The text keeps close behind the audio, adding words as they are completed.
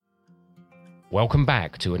Welcome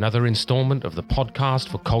back to another installment of the podcast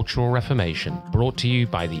for Cultural Reformation, brought to you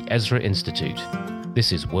by the Ezra Institute.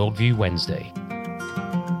 This is Worldview Wednesday.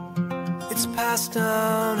 It's passed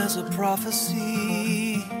down as a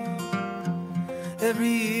prophecy every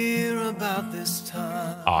year about this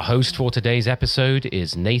time. Our host for today's episode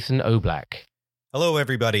is Nathan Oblak. Hello,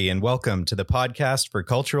 everybody, and welcome to the podcast for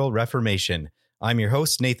Cultural Reformation. I'm your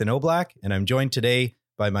host, Nathan Oblak, and I'm joined today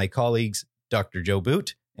by my colleagues, Dr. Joe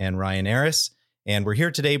Boot and Ryan Aris. And we're here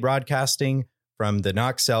today broadcasting from the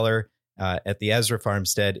Knox Cellar at the Ezra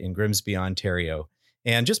Farmstead in Grimsby, Ontario.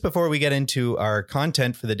 And just before we get into our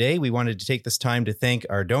content for the day, we wanted to take this time to thank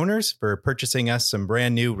our donors for purchasing us some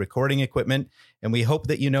brand new recording equipment. And we hope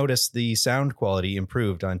that you notice the sound quality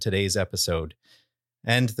improved on today's episode.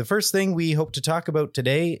 And the first thing we hope to talk about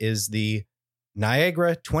today is the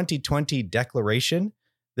Niagara 2020 Declaration.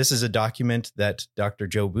 This is a document that Dr.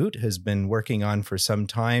 Joe Boot has been working on for some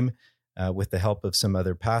time with the help of some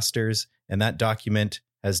other pastors. And that document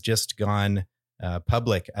has just gone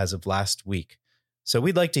public as of last week. So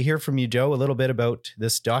we'd like to hear from you, Joe, a little bit about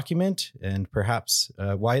this document and perhaps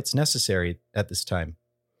why it's necessary at this time.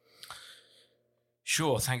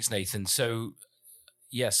 Sure. Thanks, Nathan. So,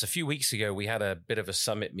 yes, a few weeks ago, we had a bit of a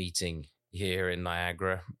summit meeting here in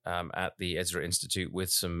Niagara at the Ezra Institute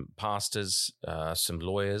with some pastors, some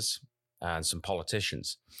lawyers, and some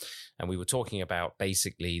politicians. And we were talking about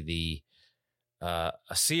basically a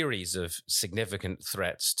series of significant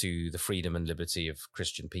threats to the freedom and liberty of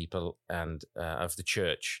Christian people and of the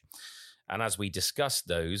church. And as we discussed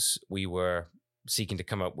those, we were seeking to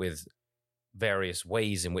come up with various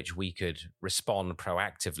ways in which we could respond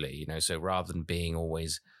proactively, so rather than being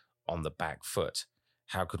always on the back foot,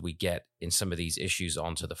 how could we get in some of these issues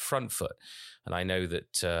onto the front foot? And I know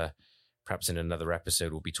that perhaps in another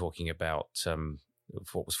episode, we'll be talking about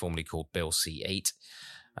what was formerly called Bill C-8.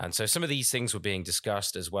 And so some of these things were being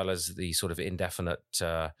discussed, as well as the sort of indefinite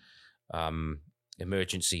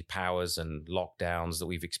emergency powers and lockdowns that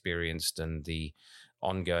we've experienced and the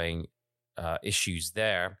ongoing issues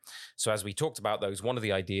there. So as we talked about those, one of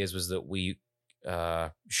the ideas was that we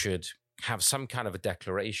should have some kind of a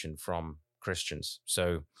declaration from Christians.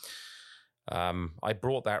 So I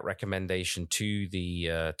brought that recommendation to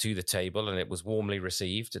the table, and it was warmly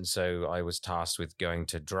received. And so I was tasked with going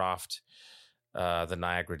to draft the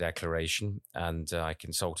Niagara Declaration, and I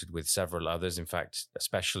consulted with several others. In fact,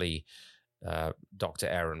 especially Dr.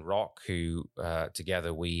 Aaron Rock, who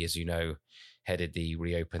together we, as you know, headed the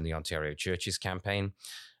Reopen the Ontario Churches campaign,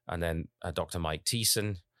 and then Dr. Mike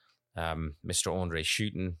Thiessen, Mr. Andre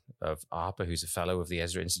Schouten of ARPA, who's a fellow of the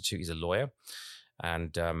Ezra Institute. He's a lawyer,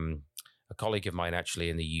 and a colleague of mine actually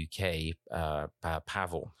in the UK,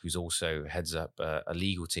 Pavel, who's also heads up a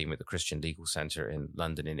legal team at the Christian Legal Centre in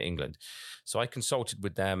London in England. So I consulted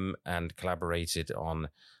with them and collaborated on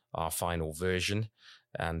our final version,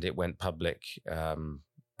 and it went public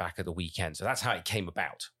back at the weekend. So that's how it came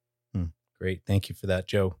about. Great. Thank you for that,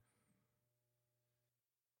 Joe.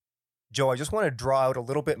 Joe, I just want to draw out a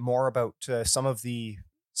little bit more about some of the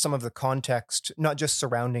context, not just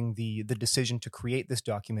surrounding the decision to create this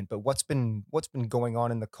document, but what's been going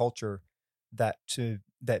on in the culture that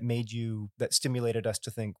stimulated us to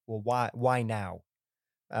think, well, why now?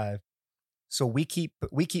 So we keep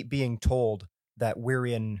being told that we're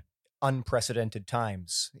in unprecedented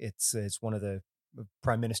times. It's one of the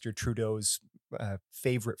Prime Minister Trudeau's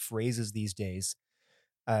favorite phrases these days.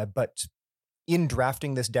 But in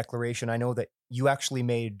drafting this declaration, I know that you actually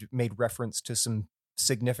made reference to some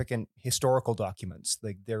significant historical documents.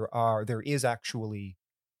 Like there is actually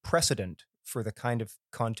precedent for the kind of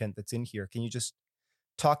content that's in here. Can you just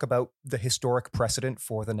talk about the historic precedent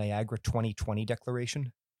for the Niagara 2020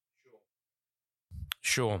 Declaration?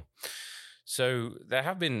 Sure. So there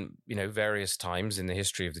have been, various times in the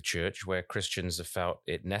history of the church where Christians have felt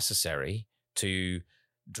it necessary to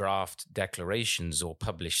draft declarations or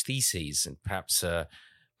publish theses, and perhaps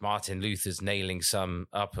Martin Luther's nailing some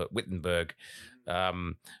up at Wittenberg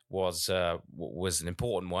was an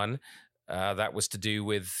important one. That was to do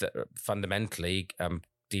with fundamentally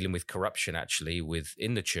dealing with corruption, actually,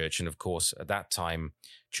 within the church. And of course, at that time,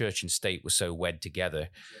 church and state were so wed together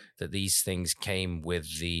that these things came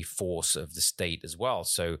with the force of the state as well.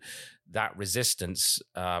 So that resistance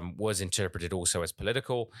was interpreted also as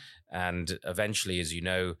political. And eventually, as you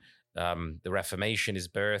know, the Reformation is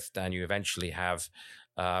birthed, and you eventually have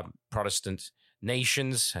Protestant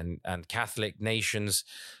nations and Catholic nations,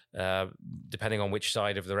 depending on which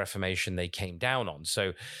side of the Reformation they came down on.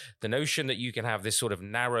 So the notion that you can have this sort of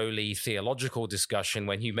narrowly theological discussion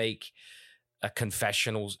when you make a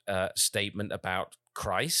confessional statement about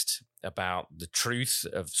Christ about the truth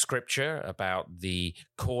of Scripture, about the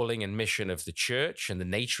calling and mission of the church and the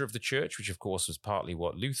nature of the church, which of course was partly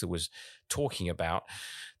what Luther was talking about.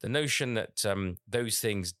 The notion that those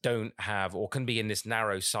things don't have, or can be in this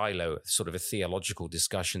narrow silo, sort of a theological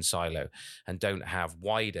discussion silo, and don't have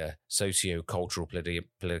wider socio-cultural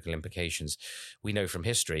political implications, we know from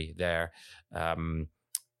history there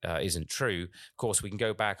isn't true. Of course, we can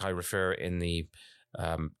go back. I refer in the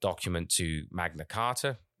document to Magna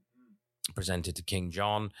Carta, presented to King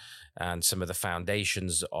John, and some of the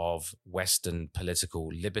foundations of Western political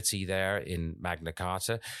liberty there in Magna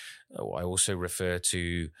Carta. I also refer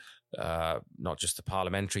to not just the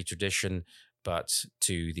parliamentary tradition, but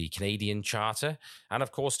to the Canadian Charter, and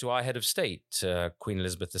of course to our head of state, Queen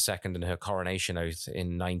Elizabeth II, and her coronation oath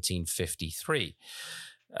in 1953.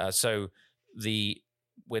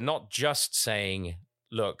 We're not just saying,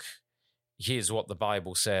 look, here's what the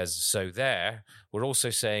Bible says, so there. We're also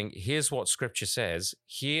saying, here's what Scripture says.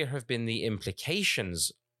 Here have been the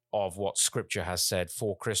implications of what Scripture has said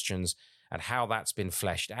for Christians and how that's been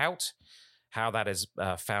fleshed out, how that has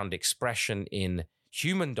found expression in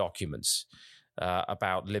human documents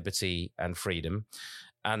about liberty and freedom.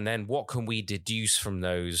 And then what can we deduce from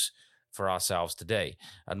those for ourselves today?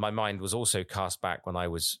 And my mind was also cast back when I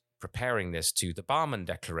was preparing this to the Barmen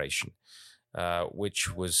Declaration,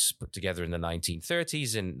 which was put together in the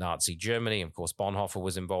 1930s in Nazi Germany. Of course, Bonhoeffer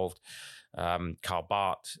was involved. Karl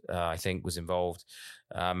Barth, I think, was involved.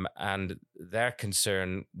 And their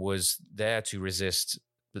concern was there to resist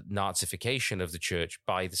the Nazification of the church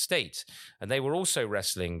by the state. And they were also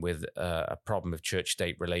wrestling with a problem of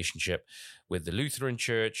church-state relationship with the Lutheran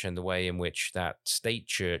Church and the way in which that state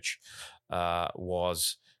church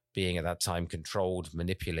was being at that time controlled,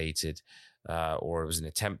 manipulated, or it was an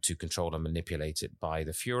attempt to control and manipulate it by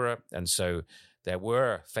the Fuhrer. And so there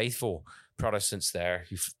were faithful Protestants there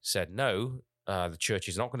who said, no, the church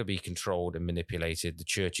is not going to be controlled and manipulated. The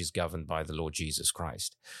church is governed by the Lord Jesus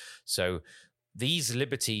Christ. So these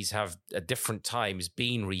liberties have at different times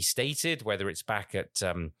been restated, whether it's back at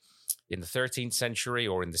in the 13th century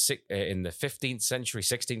or in the 15th century,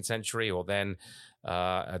 16th century, or then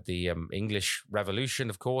at the English Revolution,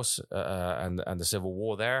 of course, and the Civil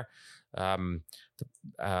War there,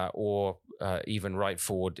 or even right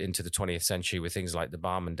forward into the 20th century with things like the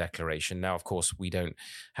Barmen Declaration. Now, of course, we don't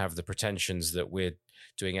have the pretensions that we're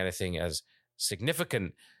doing anything as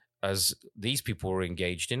significant as these people were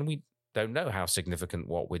engaged in. We don't know how significant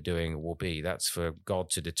what we're doing will be. That's for God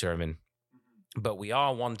to determine. But we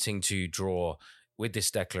are wanting to draw, with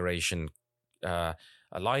this declaration, a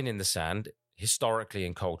line in the sand, historically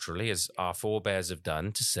and culturally, as our forebears have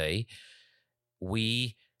done, to say,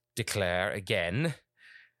 we declare again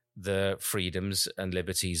the freedoms and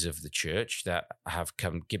liberties of the church that have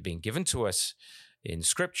been given to us in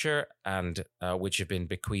Scripture and which have been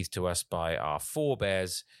bequeathed to us by our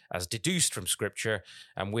forebears as deduced from Scripture.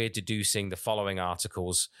 And we're deducing the following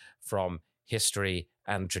articles from history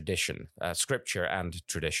and tradition, Scripture and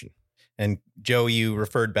tradition. And Joe, you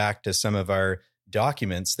referred back to some of our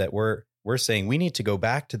documents that we're saying we need to go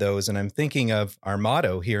back to those. And I'm thinking of our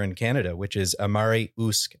motto here in Canada, which is Amare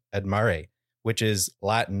usque ad mare, which is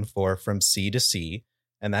Latin for from sea to sea.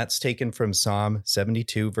 And that's taken from Psalm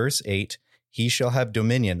 72, verse 8. He shall have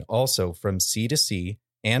dominion also from sea to sea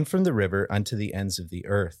and from the river unto the ends of the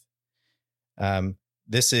earth.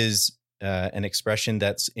 This is an expression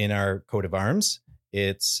that's in our coat of arms.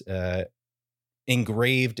 It's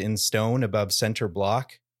engraved in stone above center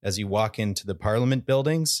block as you walk into the Parliament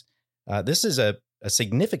buildings. This is a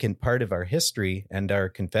significant part of our history and our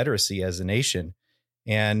confederacy as a nation.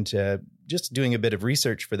 And just doing a bit of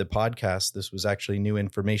research for the podcast, this was actually new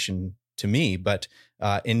information to me. But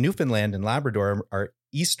in Newfoundland and Labrador, our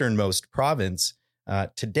easternmost province,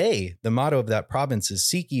 today, the motto of that province is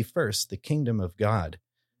 "Seek ye first the kingdom of God."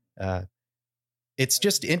 It's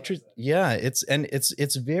just interesting. Yeah,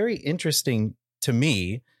 it's very interesting to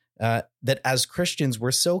me that as Christians,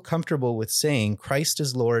 we're so comfortable with saying Christ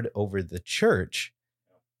is Lord over the church,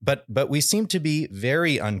 but we seem to be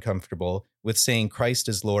very uncomfortable with saying Christ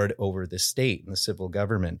is Lord over the state and the civil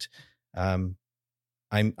government.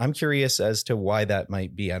 I'm curious as to why that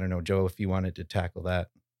might be. I don't know, Joe, if you wanted to tackle that.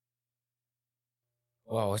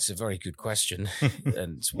 Well, it's a very good question,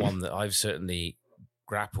 and it's one that I've certainly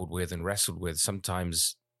grappled with and wrestled with,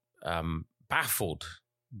 sometimes baffled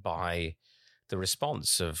by the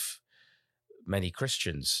response of many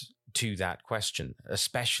Christians to that question,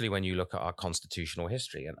 especially when you look at our constitutional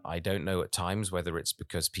history. And I don't know at times whether it's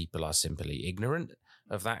because people are simply ignorant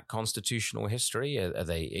of that constitutional history. Are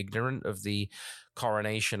they ignorant of the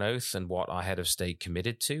coronation oath and what our head of state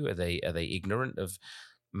committed to? Are they ignorant of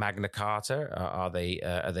Magna Carta? Are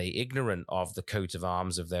they ignorant of the coat of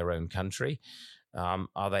arms of their own country?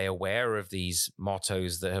 Are they aware of these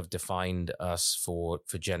mottos that have defined us for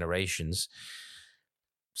generations?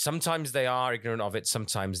 Sometimes they are ignorant of it,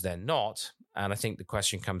 sometimes they're not. And I think the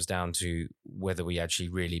question comes down to whether we actually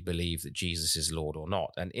really believe that Jesus is Lord or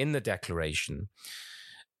not. And in the Declaration,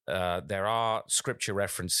 there are scripture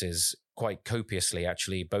references quite copiously,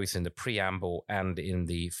 actually, both in the preamble and in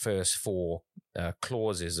the first four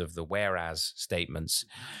clauses of the whereas statements,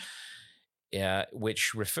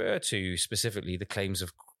 which refer to specifically the claims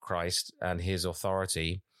of Christ and his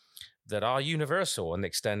authority that are universal and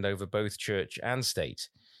extend over both church and state.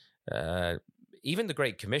 Even the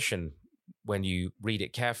Great Commission, when you read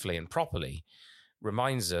it carefully and properly,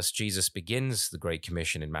 reminds us, Jesus begins the Great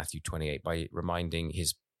Commission in Matthew 28 by reminding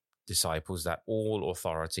his disciples that all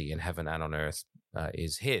authority in heaven and on earth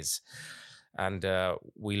is his. And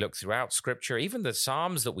we look throughout Scripture, even the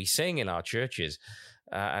Psalms that we sing in our churches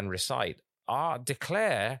and recite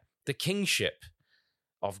declare the kingship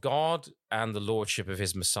of God and the lordship of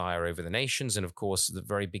his Messiah over the nations. And of course, the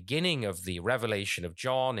very beginning of the revelation of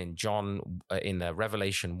John in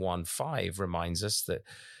Revelation 1:5 reminds us that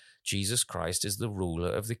Jesus Christ is the ruler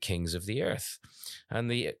of the kings of the earth.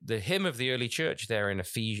 And the hymn of the early church there in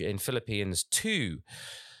Philippians 2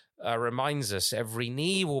 reminds us every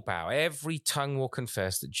knee will bow, every tongue will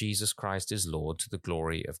confess that Jesus Christ is Lord, to the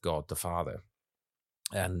glory of God the Father.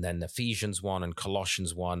 And then Ephesians 1 and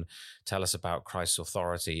Colossians 1 tell us about Christ's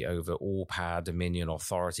authority over all power, dominion,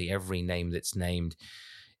 authority, every name that's named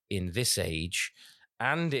in this age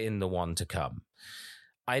and in the one to come.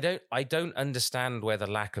 I don't understand where the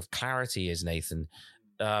lack of clarity is, Nathan,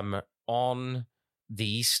 on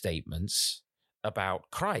these statements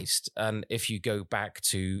about Christ. And if you go back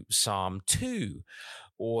to Psalm 2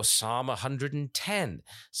 or Psalm 110,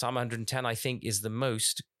 Psalm 110, I think, is the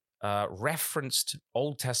most referenced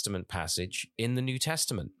Old Testament passage in the New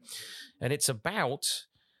Testament. And it's about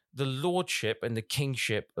the lordship and the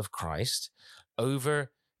kingship of Christ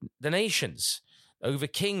over the nations, over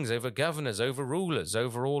kings, over governors, over rulers,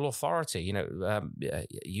 over all authority.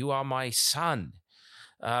 You are my son.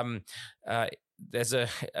 To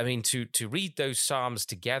read those Psalms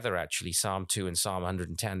together, actually, Psalm 2 and Psalm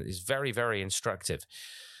 110 is very, very instructive.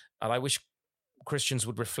 And I wish Christians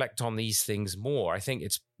would reflect on these things more. I think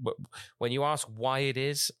it's, when you ask why it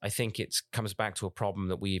is, I think it comes back to a problem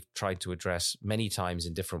that we've tried to address many times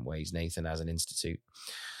in different ways, Nathan, as an institute,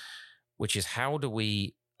 which is how do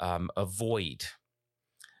we avoid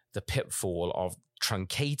the pitfall of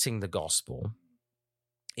truncating the gospel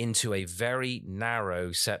into a very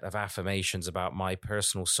narrow set of affirmations about my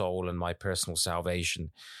personal soul and my personal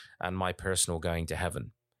salvation and my personal going to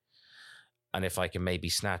heaven. And if I can maybe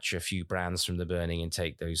snatch a few brands from the burning and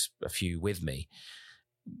take a few with me.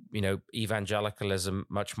 Evangelicalism,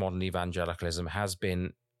 much modern evangelicalism, has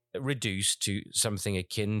been reduced to something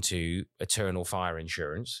akin to eternal fire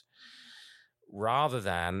insurance, rather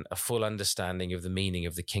than a full understanding of the meaning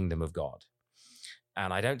of the kingdom of God.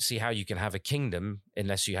 And I don't see how you can have a kingdom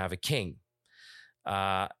unless you have a king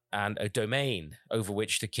and a domain over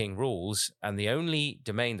which the king rules. And the only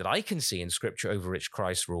domain that I can see in Scripture over which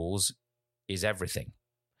Christ rules is everything.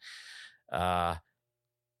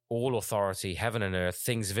 All authority, heaven and earth,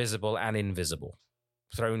 things visible and invisible,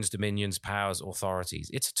 thrones, dominions, powers, authorities.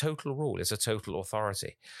 It's a total rule. It's a total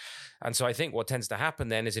authority. And so I think what tends to happen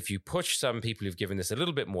then is if you push some people who've given this a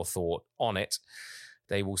little bit more thought on it,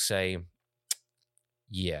 they will say,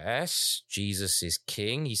 yes, Jesus is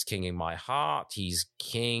king. He's king in my heart. He's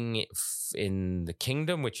king in the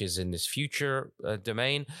kingdom, which is in this future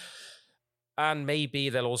domain. And maybe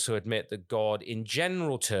they'll also admit that God, in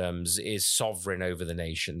general terms, is sovereign over the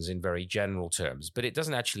nations in very general terms, but it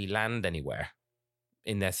doesn't actually land anywhere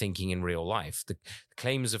in their thinking in real life. The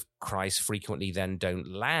claims of Christ frequently then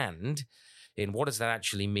don't land in what does that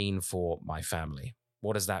actually mean for my family?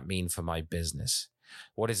 What does that mean for my business?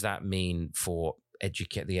 What does that mean for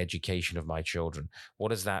the education of my children? What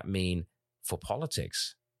does that mean for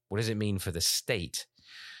politics? What does it mean for the state?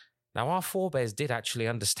 Now, our forebears did actually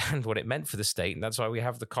understand what it meant for the state, and that's why we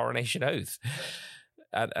have the coronation oath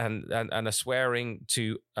and a swearing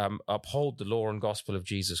to uphold the law and gospel of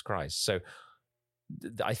Jesus Christ. So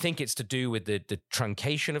I think it's to do with the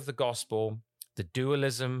truncation of the gospel, the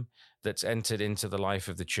dualism that's entered into the life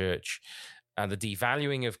of the church, and the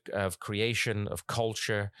devaluing of creation, of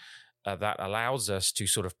culture, that allows us to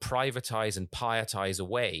sort of privatize and pietize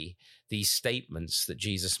away these statements that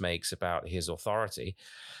Jesus makes about his authority.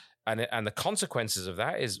 And the consequences of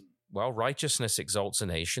that is, well, righteousness exalts a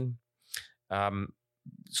nation.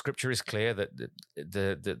 Scripture is clear that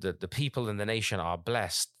the people in the nation are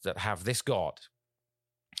blessed that have this God.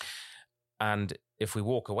 And if we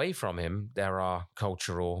walk away from him, there are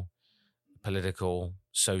cultural, political,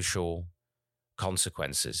 social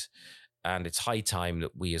consequences. And it's high time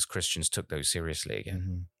that we as Christians took those seriously again.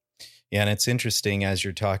 Mm-hmm. Yeah, and it's interesting as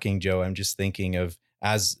you're talking, Joe, I'm just thinking of,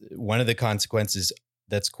 as one of the consequences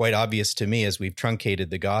that's quite obvious to me as we've truncated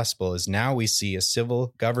the gospel, is now we see a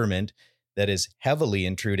civil government that is heavily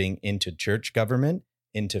intruding into church government,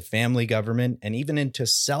 into family government, and even into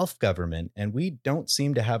self-government. And we don't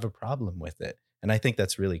seem to have a problem with it. And I think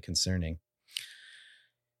that's really concerning.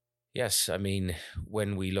 Yes, I mean,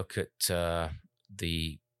 when we look at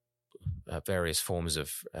the various forms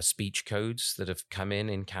of speech codes that have come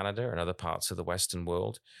in Canada and other parts of the Western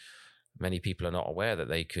world, many people are not aware that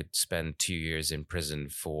they could spend 2 years in prison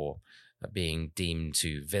for being deemed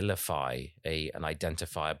to vilify an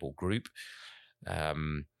identifiable group.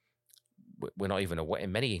 We're not even aware,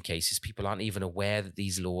 in many cases, people aren't even aware that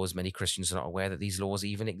these laws, many Christians are not aware that these laws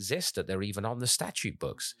even exist, that they're even on the statute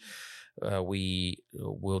books. We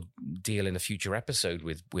will deal in a future episode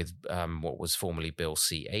with what was formerly Bill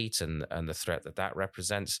C-8 and the threat that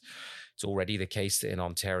represents. It's already the case that in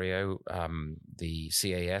Ontario, the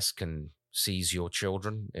CAS can seize your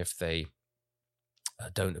children if they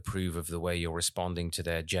don't approve of the way you're responding to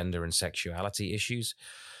their gender and sexuality issues.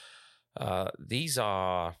 These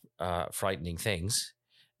are frightening things,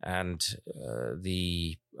 and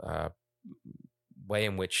the way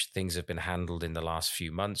in which things have been handled in the last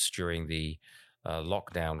few months during the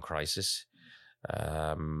lockdown crisis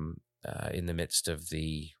in the midst of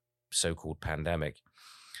the so-called pandemic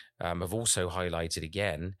have also highlighted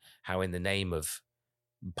again how, in the name of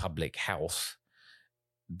public health,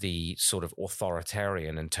 the sort of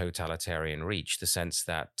authoritarian and totalitarian reach, the sense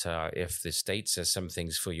that if the state says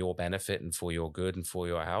something's for your benefit and for your good and for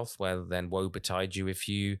your health, well, then woe betide you if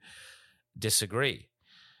you disagree.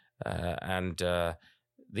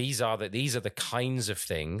 These are the kinds of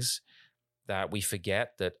things that we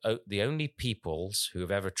forget, that the only peoples who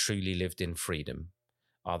have ever truly lived in freedom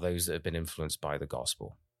are those that have been influenced by the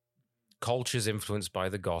gospel. Cultures influenced by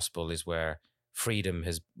the gospel is where freedom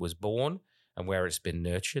was born and where it's been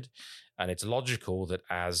nurtured. And it's logical that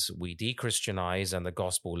as we de-Christianize and the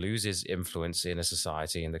gospel loses influence in a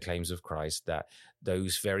society and the claims of Christ, that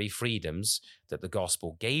those very freedoms that the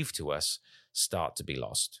gospel gave to us start to be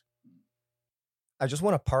lost. I just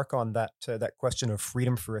want to park on that question of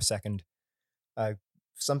freedom for a second.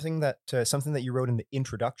 Something that you wrote in the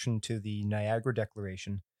introduction to the Niagara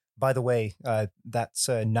Declaration. By the way, that's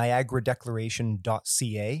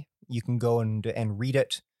niagaradeclaration.ca. You can go and read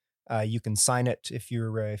it. You can sign it if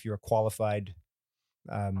you're a qualified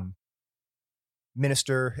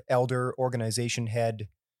minister, elder, organization head,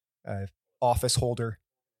 office holder.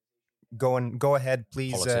 Go ahead,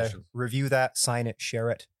 please review that, sign it,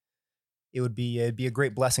 share it. It'd be a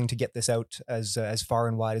great blessing to get this out as far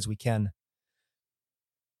and wide as we can.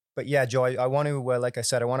 But yeah, Joe, I want to, like I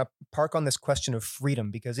said, I want to park on this question of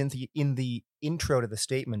freedom, because in the intro to the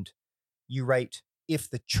statement, you write, if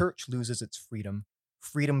the church loses its freedom,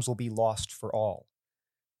 freedoms will be lost for all.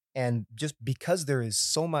 And just because there is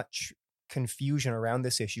so much confusion around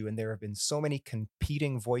this issue, and there have been so many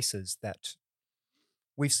competing voices, that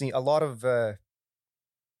we've seen a lot of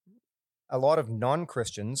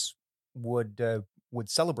non-Christians would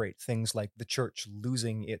celebrate things like the church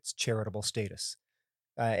losing its charitable status.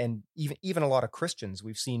 And even a lot of Christians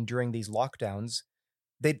we've seen during these lockdowns,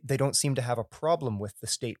 they don't seem to have a problem with the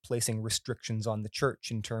state placing restrictions on the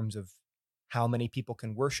church in terms of how many people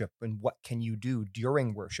can worship and what can you do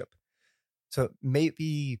during worship. So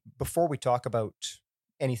maybe before we talk about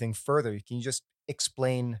anything further, can you just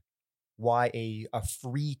explain why a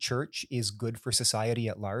free church is good for society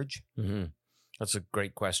at large? Mm-hmm. That's a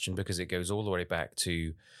great question, because it goes all the way back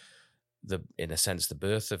to in a sense, the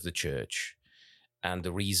birth of the church and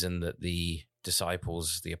the reason that the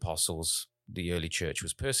disciples, the apostles, the early church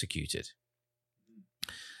was persecuted.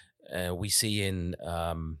 We see in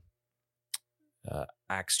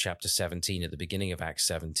Acts chapter 17, at the beginning of Acts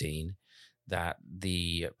 17, that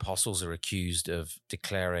the apostles are accused of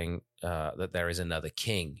declaring that there is another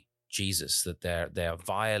king, Jesus, that they're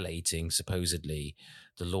violating supposedly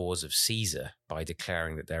the laws of Caesar by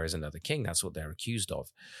declaring that there is another king. That's what they're accused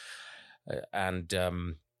of.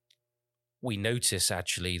 We notice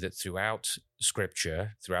actually that throughout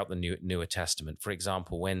Scripture, throughout the Newer Testament, for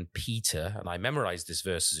example, when Peter, and I memorized this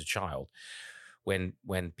verse as a child, when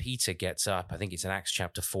Peter gets up, I think it's in Acts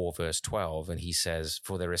chapter 4, verse 12, and he says,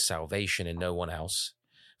 "For there is salvation in no one else,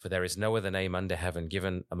 for there is no other name under heaven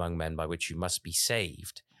given among men by which you must be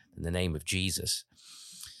saved." in the name of Jesus,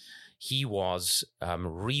 he was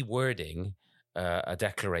rewording a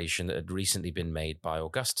declaration that had recently been made by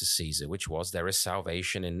Augustus Caesar, which was, there is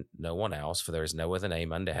salvation in no one else, for there is no other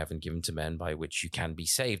name under heaven given to men by which you can be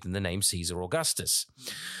saved, in the name Caesar Augustus.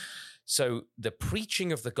 So the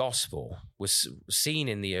preaching of the gospel was seen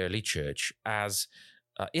in the early church as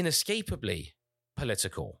inescapably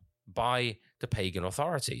political by the pagan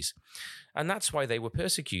authorities. And that's why they were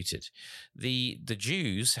persecuted. The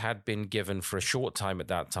Jews had been given for a short time at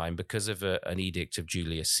that time, because of an edict of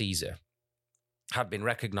Julius Caesar, had been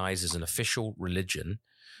recognized as an official religion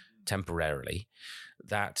temporarily,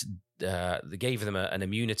 that gave them an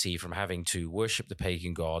immunity from having to worship the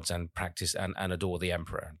pagan gods and practice and adore the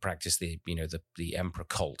emperor, and practice the emperor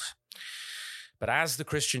cult. But as the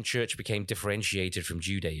Christian church became differentiated from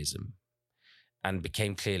Judaism and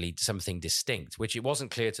became clearly something distinct, which it wasn't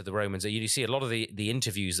clear to the Romans. You see a lot of the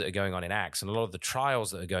interviews that are going on in Acts, and a lot of the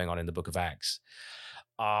trials that are going on in the book of Acts,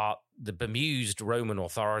 are the bemused Roman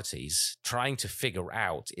authorities trying to figure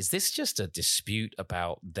out, is this just a dispute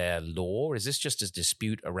about their law? Is this just a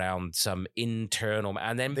dispute around some internal,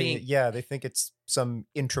 and then they think it's some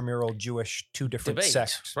intramural Jewish two different debate,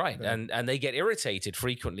 sects. right? And they get irritated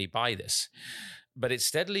frequently by this. But it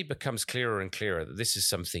steadily becomes clearer and clearer that this is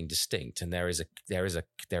something distinct, and there is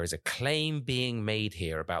a claim being made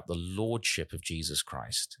here about the lordship of Jesus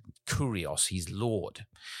Christ. Kurios, he's Lord.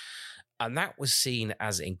 And that was seen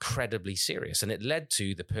as incredibly serious. And it led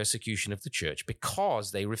to the persecution of the church,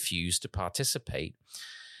 because they refused to participate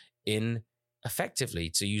in,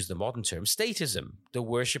 effectively, to use the modern term, statism, the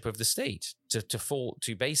worship of the state,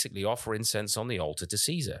 to basically offer incense on the altar to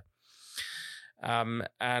Caesar.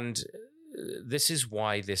 And this is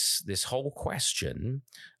why this whole question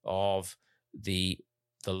of the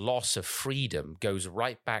loss of freedom goes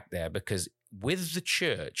right back there, because with the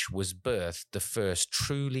church was birthed the first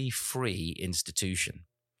truly free institution,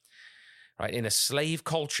 right? In a slave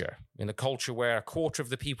culture, in a culture where a quarter of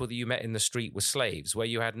the people that you met in the street were slaves, where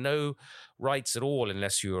you had no rights at all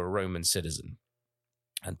unless you were a Roman citizen.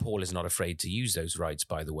 And Paul is not afraid to use those rights,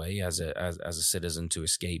 by the way, as a citizen, to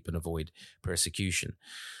escape and avoid persecution.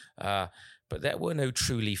 But there were no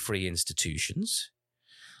truly free institutions.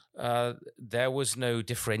 There was no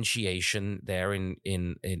differentiation there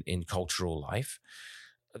in cultural life.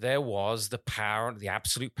 There was the power, the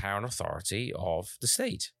absolute power and authority of the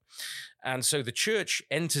state. And so the church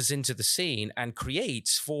enters into the scene and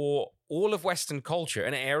creates for all of Western culture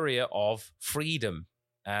an area of freedom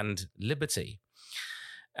and liberty.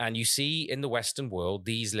 And you see in the Western world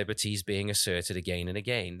these liberties being asserted again and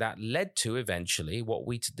again. That led to eventually what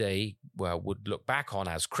we today would look back on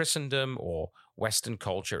as Christendom or Western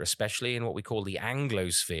culture, especially in what we call the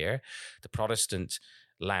Anglosphere, the Protestant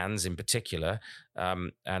lands in particular,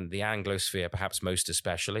 and the Anglosphere perhaps most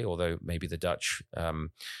especially, although maybe the Dutch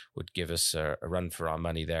would give us a run for our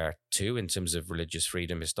money there too in terms of religious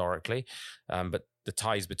freedom historically. But the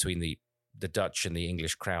ties between the Dutch and the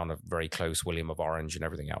English crown are very close, William of Orange and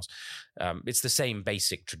everything else. It's the same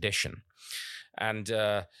basic tradition. And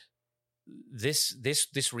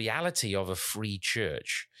this reality of a free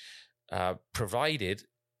church provided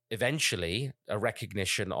eventually a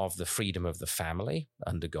recognition of the freedom of the family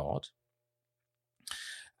under God,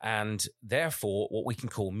 and therefore what we can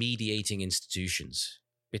call mediating institutions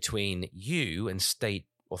between you and state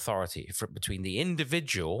authority, between the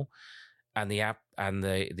individual and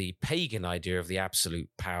the pagan idea of the absolute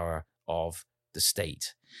power of the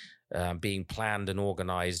state, being planned and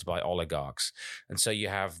organized by oligarchs. And so you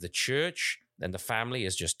have the church and the family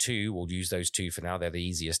as just two. We'll use those two for now. They're the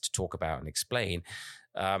easiest to talk about and explain.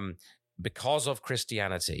 Because of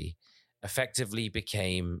Christianity, effectively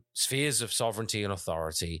became spheres of sovereignty and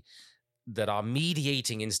authority that are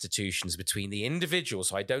mediating institutions between the individual.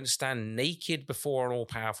 So I don't stand naked before an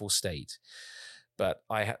all-powerful state, but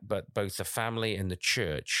both the family and the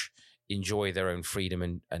church enjoy their own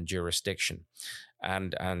freedom and jurisdiction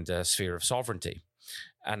and a sphere of sovereignty.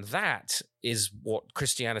 And that is what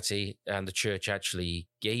Christianity and the church actually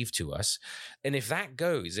gave to us. And if that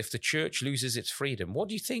goes, if the church loses its freedom, what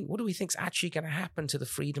do we think is actually going to happen to the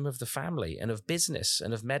freedom of the family and of business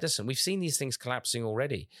and of medicine? We've seen these things collapsing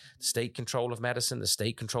already. The state control of medicine, the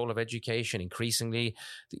state control of education, increasingly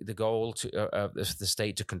the goal of the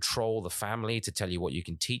state to control the family, to tell you what you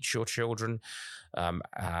can teach your children.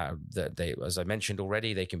 As I mentioned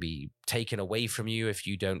already, they can be taken away from you if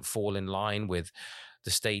you don't fall in line with the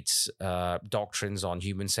state's doctrines on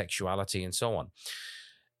human sexuality and so on.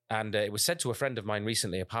 And it was said to a friend of mine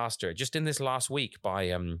recently, a pastor, just in this last week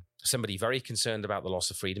by somebody very concerned about the loss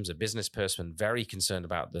of freedoms, a business person very concerned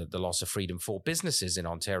about the loss of freedom for businesses in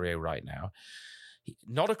Ontario right now.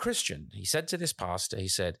 not a Christian. He said to this pastor, he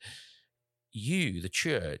said, you, the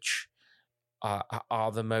church,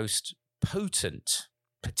 are the most potent,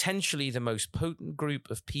 potentially the most potent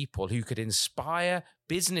group of people who could inspire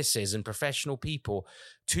businesses and professional people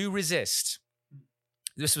to resist.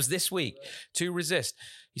 This was this week, to resist.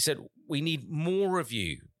 He said, we need more of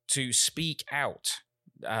you to speak out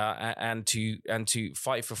and to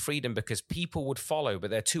fight for freedom, because people would follow,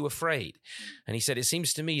 but they're too afraid. And he said, it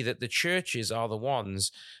seems to me that the churches are the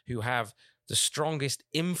ones who have the strongest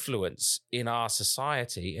influence in our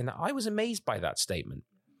society. And I was amazed by that statement.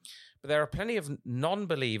 But there are plenty of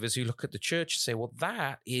non-believers who look at the church and say, well,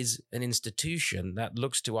 that is an institution that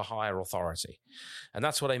looks to a higher authority. And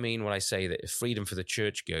that's what I mean when I say that if freedom for the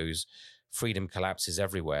church goes, freedom collapses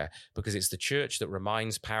everywhere, because it's the church that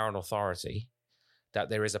reminds power and authority that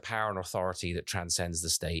there is a power and authority that transcends the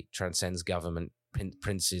state, transcends government,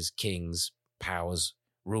 princes, kings, powers,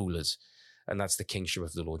 rulers. And that's the kingship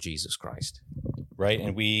of the Lord Jesus Christ. Right.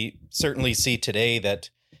 And we certainly see today that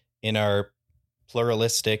in our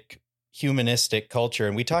pluralistic, humanistic culture,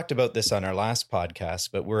 and we talked about this on our last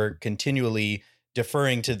podcast, but we're continually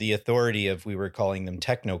deferring to the authority of, we were calling them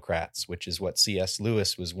technocrats, which is what C.S.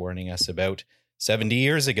 Lewis was warning us about 70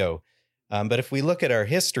 years ago. But if we look at our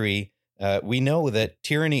history, we know that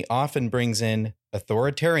tyranny often brings in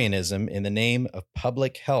authoritarianism in the name of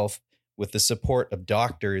public health with the support of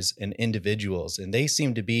doctors and individuals. And they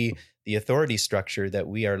seem to be the authority structure that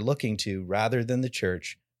we are looking to, rather than the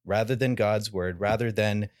church, rather than God's word, rather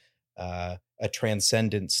than a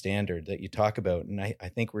transcendent standard that you talk about. And I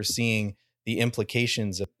think we're seeing the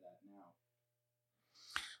implications of that now.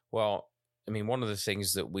 Well, I mean, one of the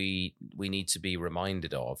things that we need to be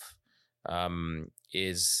reminded of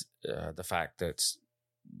is the fact that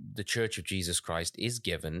the Church of Jesus Christ is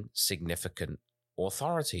given significant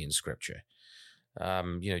authority in Scripture.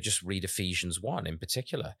 Just read Ephesians 1 in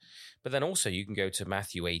particular. But then also you can go to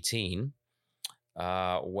Matthew 18,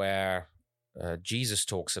 where Jesus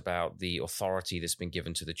talks about the authority that's been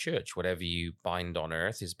given to the church. Whatever you bind on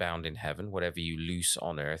earth is bound in heaven. Whatever you loose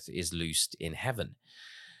on earth is loosed in heaven.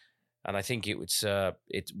 And I think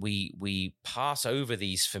we pass over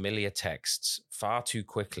these familiar texts far too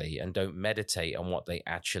quickly and don't meditate on what they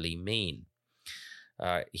actually mean.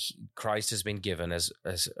 Christ has been given as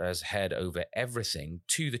head over everything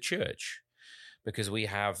to the church, because we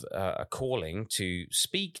have a calling to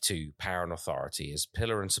speak to power and authority as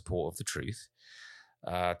pillar and support of the truth,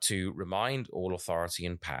 to remind all authority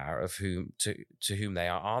and power of whom to whom they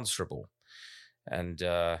are answerable. And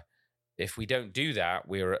if we don't do that,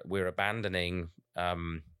 we're abandoning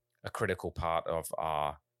a critical part of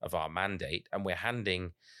our mandate, and we're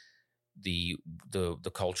handing the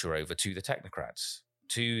culture over to the technocrats,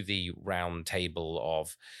 to the round table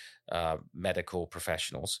of medical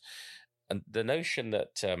professionals. And the notion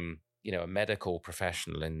that a medical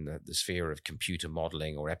professional in the sphere of computer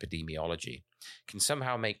modeling or epidemiology can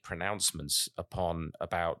somehow make pronouncements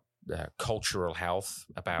about cultural health,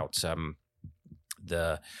 about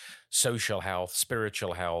the social health,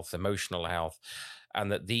 spiritual health, emotional health,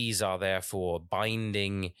 and that these are therefore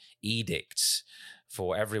binding edicts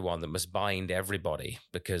for everyone that must bind everybody,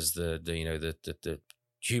 because the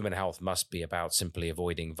human health must be about simply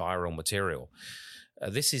avoiding viral material.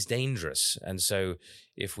 This is dangerous. And so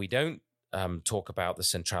if we don't talk about the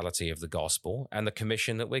centrality of the gospel and the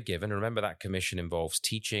commission that we're given, remember that commission involves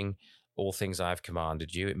teaching all things I have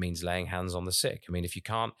commanded you. It means laying hands on the sick. I mean, if you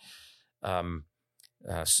can't,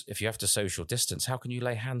 if you have to social distance, how can you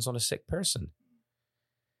lay hands on a sick person?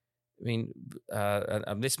 I mean,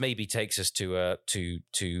 and this maybe takes us to a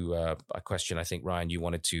question I think, Ryan, you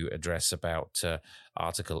wanted to address about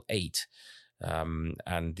Article 8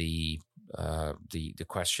 and the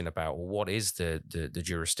question about what is the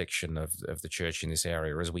jurisdiction of the church in this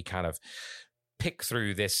area. As we kind of pick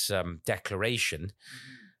through this declaration,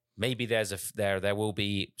 maybe there will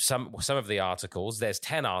be some of the articles. There's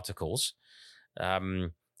 10 articles.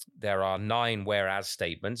 There are 9 whereas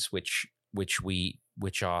statements, which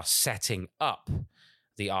are setting up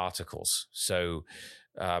the articles. So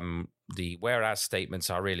the whereas statements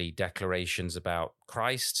are really declarations about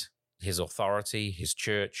Christ, his authority, his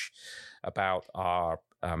church, about our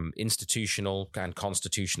institutional and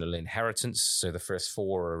constitutional inheritance. So the first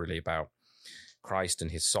 4 are really about Christ and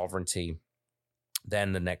his sovereignty.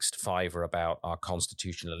 Then the next 5 are about our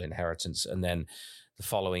constitutional inheritance. And then the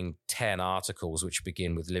following 10 articles, which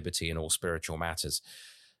begin with liberty and all spiritual matters,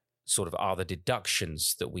 sort of are the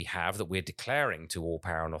deductions that we have, that we're declaring to all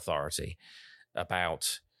power and authority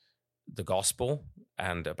about the gospel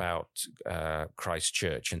and about Christ's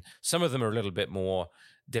church. And some of them are a little bit more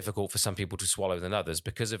difficult for some people to swallow than others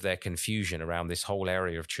because of their confusion around this whole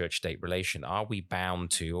area of church-state relation. Are we bound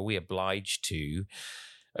to, are we obliged to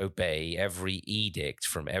obey every edict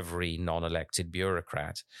from every non-elected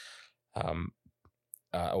bureaucrat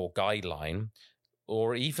or guideline,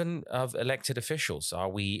 or even of elected officials? Are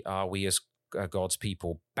we as God's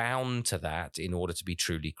people bound to that in order to be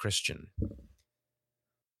truly Christian?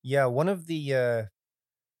 Yeah, one of the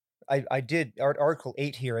I did Article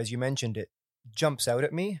 8 here, as you mentioned, it jumps out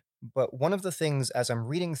at me. But one of the things, as I'm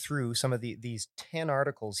reading through some of these 10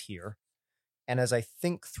 articles here, and as I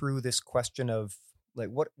think through this question of like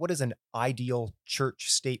what is an ideal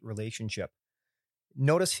church-state relationship,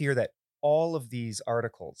 notice here that all of these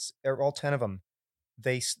articles, all 10 of them,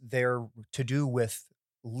 they're to do with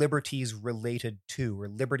liberties related to or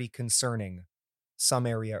liberty concerning some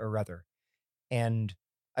area or other. And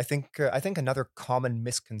I think another common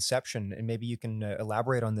misconception, and maybe you can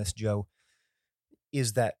elaborate on this, Joe,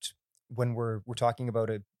 is that when we're talking about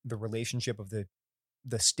the relationship of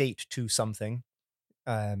the state to something,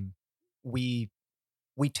 we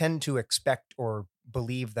tend to expect or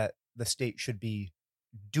believe that the state should be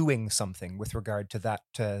doing something with regard to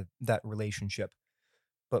that relationship.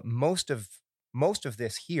 But most of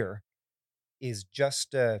this here is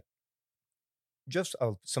just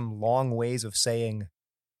some long ways of saying,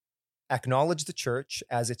 acknowledge the church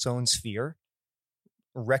as its own sphere,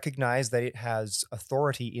 recognize that it has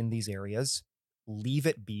authority in these areas, leave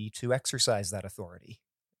it be to exercise that authority.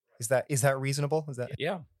 Is that reasonable?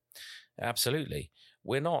 Yeah, absolutely.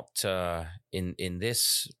 We're not in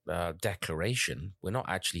this declaration, we're not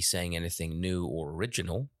actually saying anything new or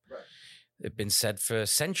original. Right. It's been said for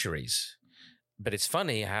centuries. But it's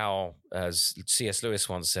funny how, as C.S. Lewis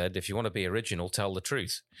once said, if you want to be original, tell the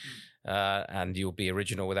truth. And you'll be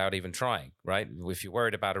original without even trying, right? If you're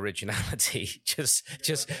worried about originality, just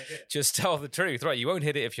tell the truth, right? You won't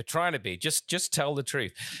hit it if you're trying to be. Just tell the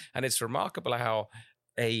truth. And it's remarkable how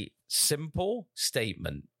a simple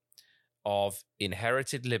statement of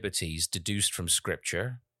inherited liberties deduced from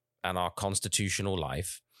Scripture and our constitutional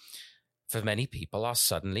life, for many people, are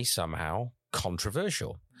suddenly somehow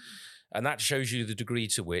controversial. And that shows you the degree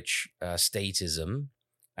to which statism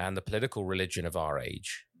and the political religion of our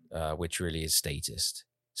age, which really is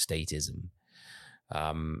statism.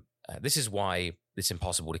 This is why it's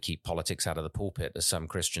impossible to keep politics out of the pulpit, as some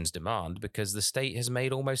Christians demand, because the state has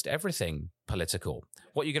made almost everything political.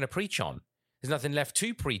 What are you going to preach on? There's nothing left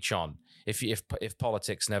to preach on if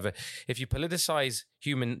politics never... If you politicize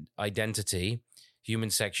human identity, human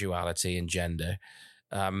sexuality and gender,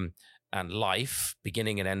 and life,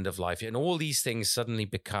 beginning and end of life, and all these things suddenly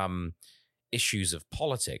become issues of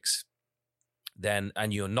politics, then,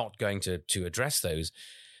 and you're not going to address those,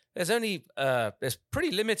 there's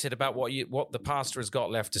pretty limited about what the pastor has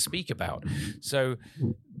got left to speak about. So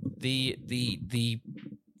the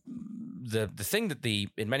thing that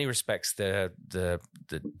in many respects the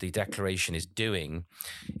declaration is doing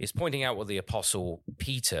is pointing out what the Apostle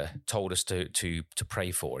Peter told us to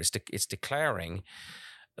pray for. It's declaring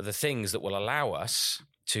the things that will allow us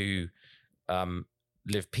to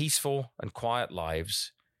live peaceful and quiet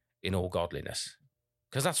lives in all godliness,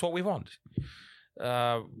 because that's what we want.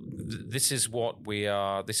 This is what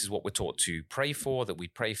we're taught to pray for, that we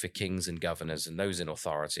pray for kings and governors and those in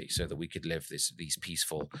authority so that we could live these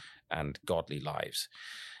peaceful and godly lives.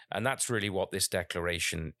 And that's really what this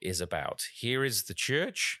declaration is about. Here is the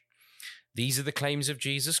church. These are the claims of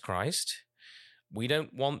Jesus Christ. We're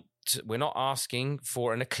not asking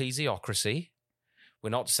for an ecclesiocracy.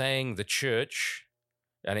 We're not saying the church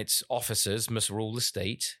and its officers must rule the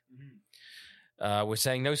state. We're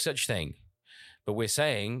saying no such thing. But we're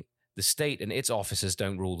saying the state and its officers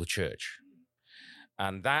don't rule the church.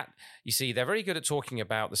 And that, you see, they're very good at talking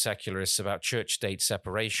about, the secularists, about church-state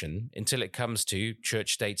separation until it comes to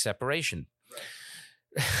church-state separation.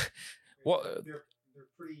 Right. They're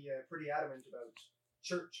pretty adamant about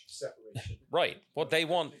church separation. Right. What they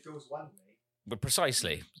want. It goes one way. But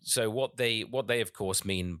precisely. So what they of course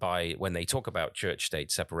mean by when they talk about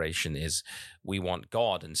church-state separation is we want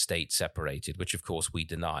God and state separated, which of course we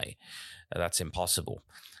deny. That's impossible.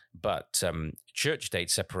 But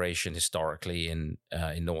church-state separation historically in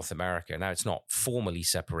North America, now it's not formally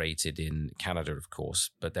separated in Canada, of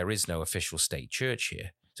course, but there is no official state church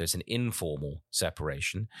here. So it's an informal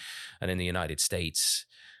separation. And in the United States,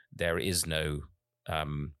 there is no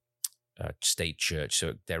state church.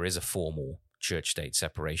 So there is a formal church-state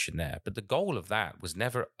separation there. But the goal of that was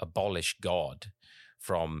never abolish God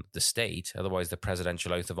from the state. Otherwise, the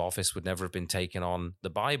presidential oath of office would never have been taken on the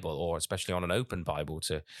Bible, or especially on an open Bible,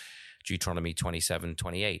 to Deuteronomy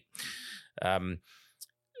 27:28.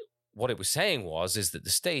 What it was saying is that the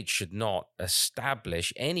state should not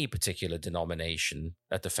establish any particular denomination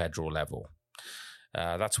at the federal level.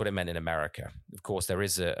 That's what it meant in America. Of course, there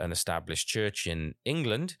is an established church in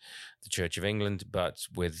England, the Church of England, but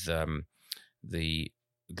with the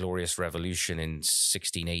Glorious Revolution in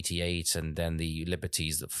 1688 and then the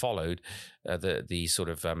liberties that followed, the sort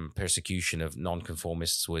of persecution of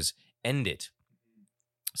nonconformists was ended.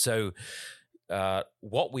 So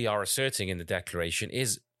what we are asserting in the Declaration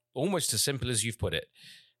is almost as simple as you've put it.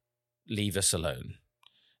 Leave us alone.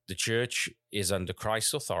 The church is under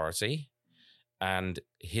Christ's authority, and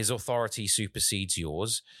his authority supersedes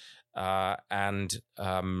yours.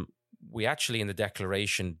 We actually in the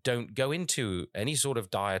Declaration don't go into any sort of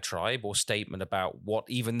diatribe or statement about what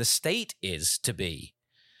even the state is to be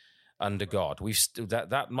under God.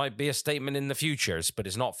 That might be a statement in the future, but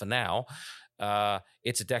it's not for now.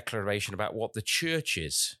 It's a declaration about what the church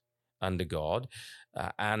is under God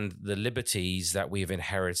and the liberties that we have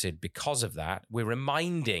inherited because of that. We're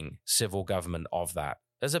reminding civil government of that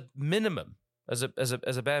as a minimum. As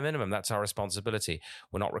a bare minimum, that's our responsibility.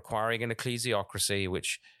 We're not requiring an ecclesiocracy,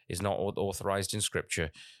 which is not authorized in Scripture.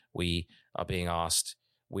 We are being asked,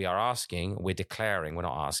 we're declaring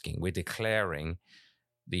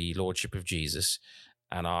the Lordship of Jesus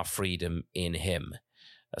and our freedom in him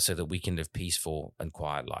so that we can live peaceful and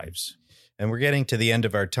quiet lives. And we're getting to the end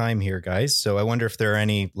of our time here, guys. So I wonder if there are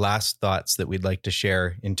any last thoughts that we'd like to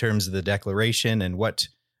share in terms of the Declaration and what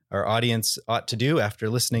our audience ought to do after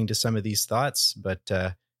listening to some of these thoughts. But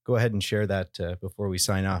go ahead and share that before we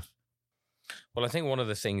sign off. Well, I think one of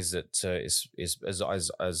the things that is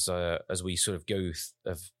as we sort of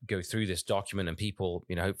go through this document, and people,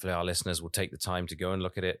 hopefully our listeners will take the time to go and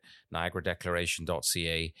look at it,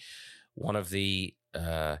 niagaradeclaration.ca. One of the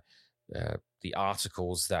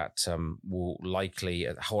articles that will likely,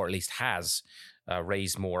 or at least has,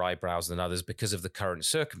 raised more eyebrows than others because of the current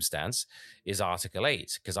circumstance is Article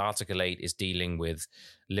 8, because Article 8 is dealing with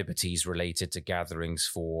liberties related to gatherings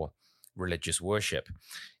for religious worship.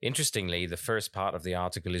 Interestingly, the first part of the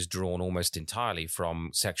article is drawn almost entirely from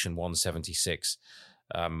Section 176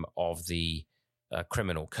 of the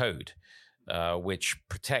Criminal Code, which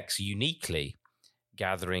protects uniquely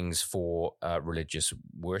gatherings for religious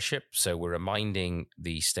worship. So we're reminding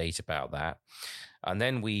the state about that. And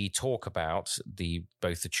then we talk about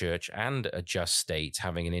both the church and a just state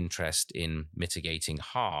having an interest in mitigating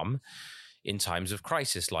harm in times of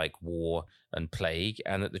crisis like war and plague,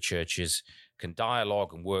 and that the churches can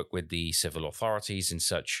dialogue and work with the civil authorities in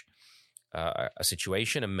such a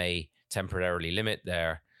situation and may temporarily limit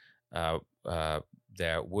their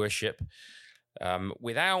worship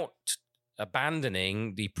without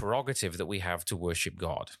abandoning the prerogative that we have to worship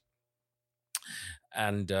God.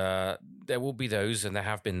 And there will be those, and there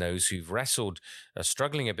have been those who've wrestled,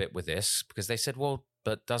 struggling a bit with this, because they said, well,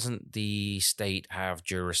 but doesn't the state have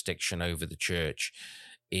jurisdiction over the church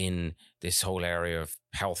in this whole area of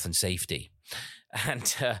health and safety?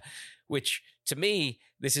 And which, to me,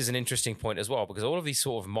 this is an interesting point as well, because all of these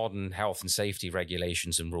sort of modern health and safety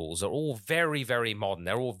regulations and rules are all very, very modern.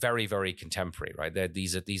 They're all very, very contemporary, right?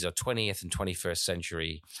 These are 20th and 21st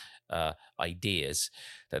century ideas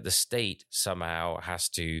that the state somehow has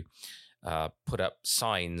to put up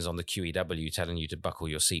signs on the QEW telling you to buckle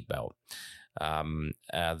your seatbelt.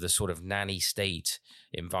 The sort of nanny state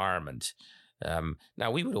environment.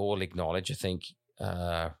 Now, we would all acknowledge, I think,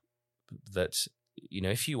 that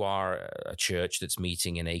if you are a church that's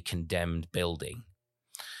meeting in a condemned building,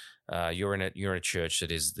 you're in a church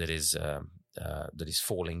that is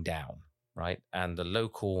falling down, right? And the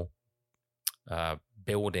local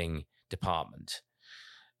building department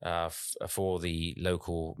for the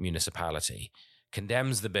local municipality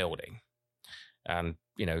condemns the building and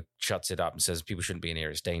shuts it up and says people shouldn't be in here,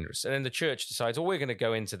 it's dangerous. And then the church decides, we're going to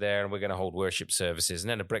go into there and we're going to hold worship services, and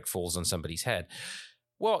then a brick falls on somebody's head.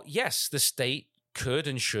 Well, yes, the state could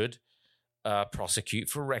and should prosecute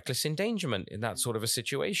for reckless endangerment in that sort of a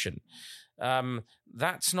situation.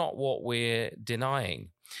 That's not what we're denying.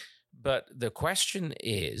 But the question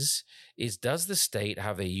is does the state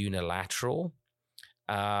have a unilateral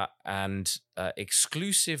and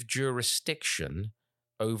exclusive jurisdiction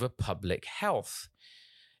over public health?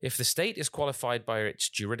 If the state is qualified by its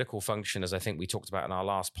juridical function, as I think we talked about in our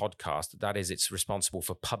last podcast, that is, it's responsible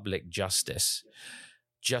for public justice.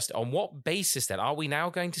 Just on what basis then are we now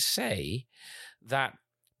going to say that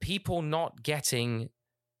people not getting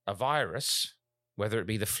a virus, whether it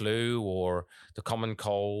be the flu or the common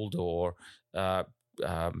cold or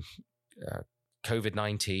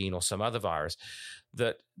COVID-19 or some other virus,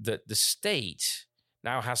 that the state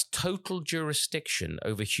now has total jurisdiction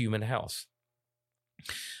over human health.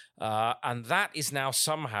 And that is now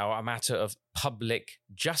somehow a matter of public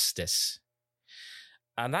justice.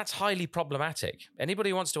 And that's highly problematic. Anybody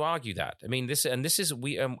who wants to argue that? I mean,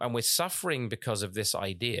 we're suffering because of this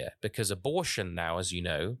idea, because abortion now, as you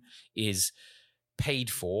know, is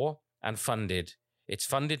paid for and funded. It's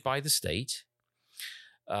funded by the state.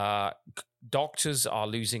 Doctors are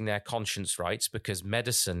losing their conscience rights because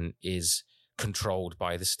medicine is controlled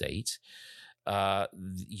by the state.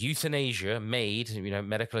 Euthanasia,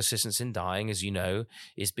 medical assistance in dying, as you know,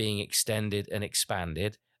 is being extended and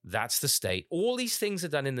expanded. That's the state. All these things are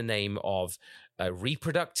done in the name of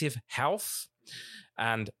reproductive health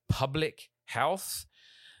and public health.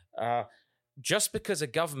 Just because a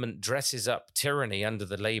government dresses up tyranny under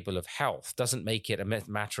the label of health doesn't make it a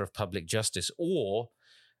matter of public justice or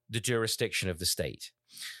the jurisdiction of the state.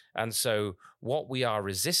 And so what we are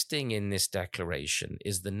resisting in this declaration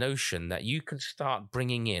is the notion that you can start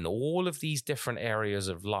bringing in all of these different areas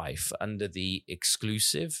of life under the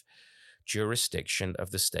exclusive jurisdiction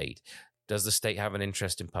of the state. Does the state have an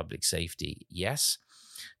interest in public safety? Yes.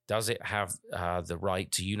 Does it have the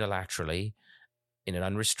right to unilaterally, in an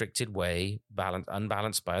unrestricted way,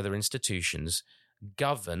 unbalanced by other institutions,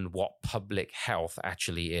 govern what public health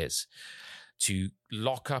actually is? To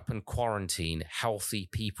lock up and quarantine healthy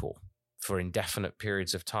people for indefinite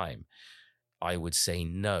periods of time? I would say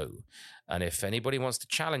no. And if anybody wants to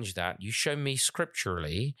challenge that, you show me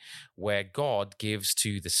scripturally where God gives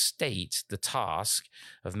to the state the task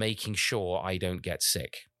of making sure I don't get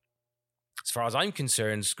sick. As far as I'm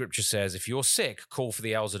concerned, scripture says, if you're sick, call for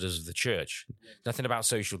the elders of the church. Nothing about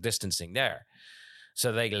social distancing there.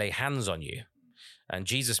 So they lay hands on you. And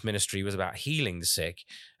Jesus' ministry was about healing the sick,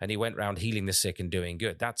 and he went around healing the sick and doing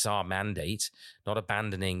good. That's our mandate, not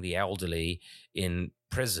abandoning the elderly in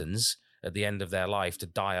prisons at the end of their life to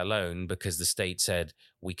die alone because the state said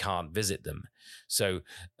we can't visit them. So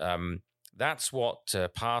that's what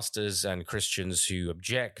pastors and Christians who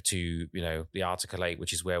object to, the Article 8,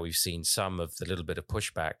 which is where we've seen some of the little bit of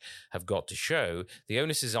pushback, have got to show. The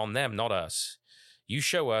onus is on them, not us. You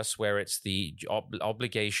show us where it's the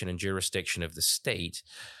obligation and jurisdiction of the state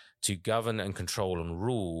to govern and control and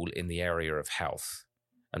rule in the area of health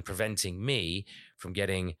and preventing me from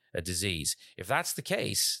getting a disease. If that's the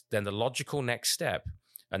case, then the logical next step,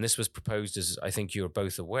 and this was proposed, as I think you're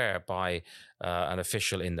both aware, by an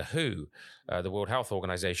official in the WHO, the World Health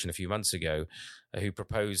Organization, a few months ago, who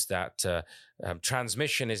proposed that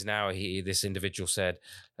transmission is now, this individual said,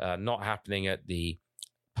 not happening at the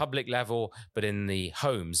public level, but in the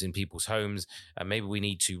homes, in people's homes. And maybe we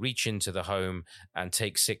need to reach into the home and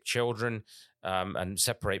take sick children and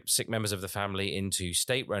separate sick members of the family into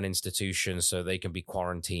state-run institutions so they can be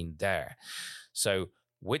quarantined there. So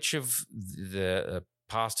which of the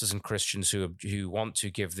pastors and Christians who want to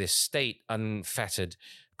give this state unfettered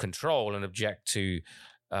control and object to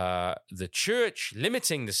the church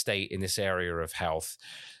limiting the state in this area of health,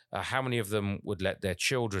 how many of them would let their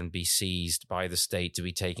children be seized by the state to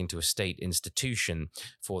be taken to a state institution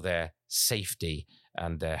for their safety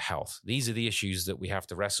and their health? These are the issues that we have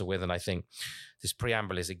to wrestle with. And I think this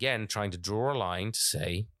preamble is, again, trying to draw a line to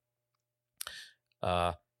say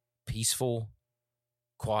peaceful,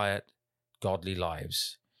 quiet, godly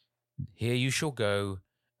lives. Here you shall go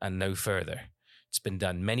and no further. It's been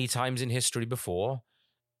done many times in history before.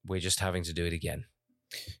 We're just having to do it again.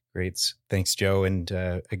 Great. Thanks, Joe. And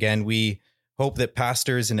again, we hope that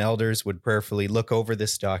pastors and elders would prayerfully look over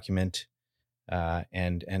this document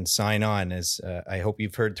and sign on, as I hope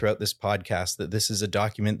you've heard throughout this podcast that this is a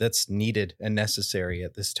document that's needed and necessary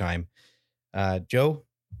at this time. Joe,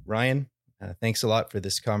 Ryan, thanks a lot for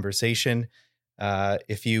this conversation.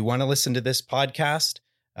 If you want to listen to this podcast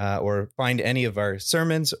or find any of our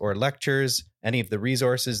sermons or lectures, any of the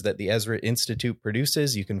resources that the Ezra Institute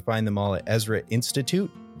produces, you can find them all at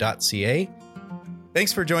ezrainstitute.ca.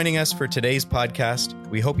 Thanks for joining us for today's podcast.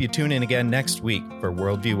 We hope you tune in again next week for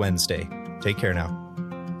Worldview Wednesday. Take care now.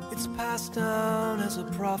 It's passed down as a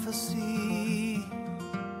prophecy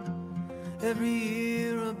every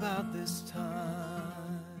year about this time.